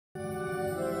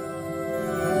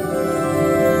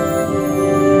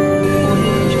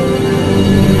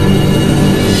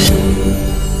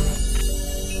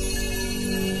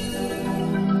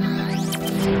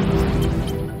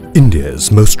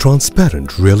India's most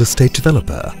transparent real estate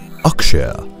developer,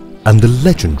 Akshaya, and the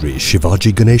legendary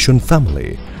Shivaji Ganeshan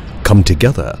family come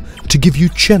together to give you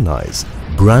Chennai's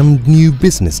brand new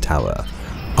business tower,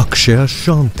 Akshaya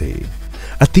Shanti,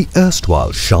 at the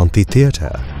erstwhile Shanti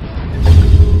Theatre.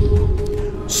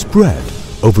 Spread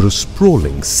over a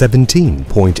sprawling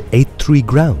 17.83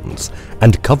 grounds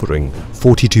and covering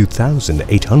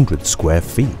 42,800 square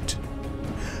feet.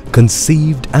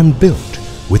 Conceived and built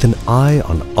with an eye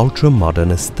on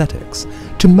ultra-modern aesthetics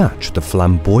to match the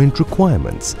flamboyant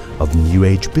requirements of new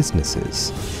age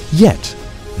businesses, yet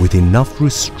with enough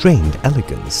restrained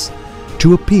elegance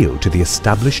to appeal to the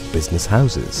established business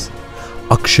houses.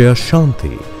 Akshaya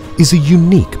Shanti is a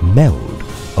unique meld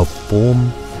of form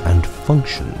and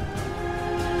function.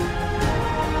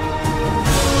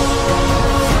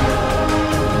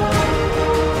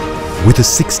 With a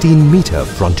 16-meter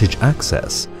frontage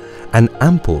access, an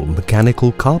ample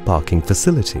mechanical car parking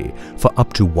facility for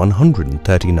up to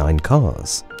 139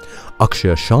 cars,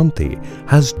 Akshaya Shanti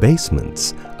has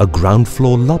basements, a ground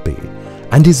floor lobby,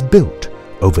 and is built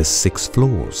over 6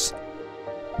 floors.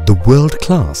 The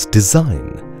world-class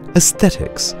design,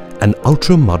 aesthetics, and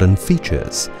ultra-modern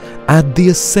features add the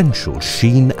essential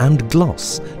sheen and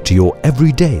gloss to your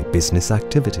everyday business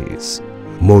activities.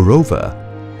 Moreover,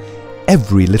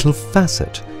 every little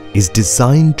facet is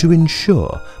designed to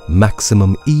ensure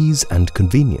maximum ease and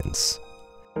convenience.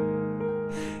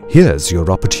 Here's your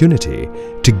opportunity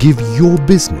to give your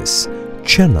business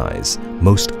Chennai's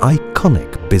most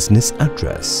iconic business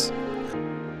address.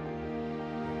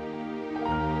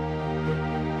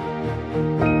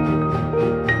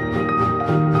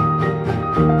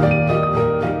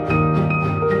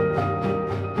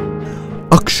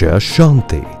 Akshaya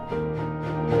Shanti.